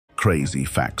Crazy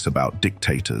Facts About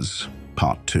Dictators,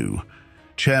 Part 2.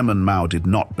 Chairman Mao did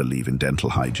not believe in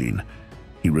dental hygiene.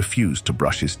 He refused to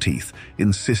brush his teeth,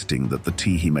 insisting that the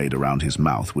tea he made around his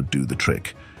mouth would do the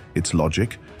trick. Its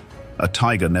logic? A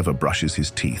tiger never brushes his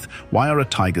teeth. Why are a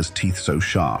tiger's teeth so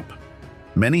sharp?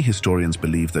 Many historians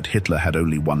believe that Hitler had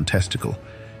only one testicle.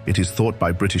 It is thought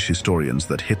by British historians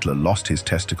that Hitler lost his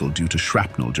testicle due to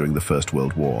shrapnel during the First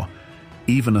World War.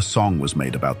 Even a song was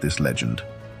made about this legend.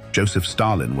 Joseph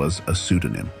Stalin was a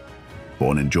pseudonym.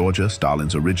 Born in Georgia,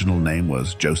 Stalin's original name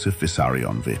was Joseph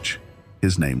Vissarionovich.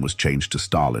 His name was changed to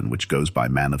Stalin, which goes by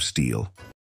Man of Steel.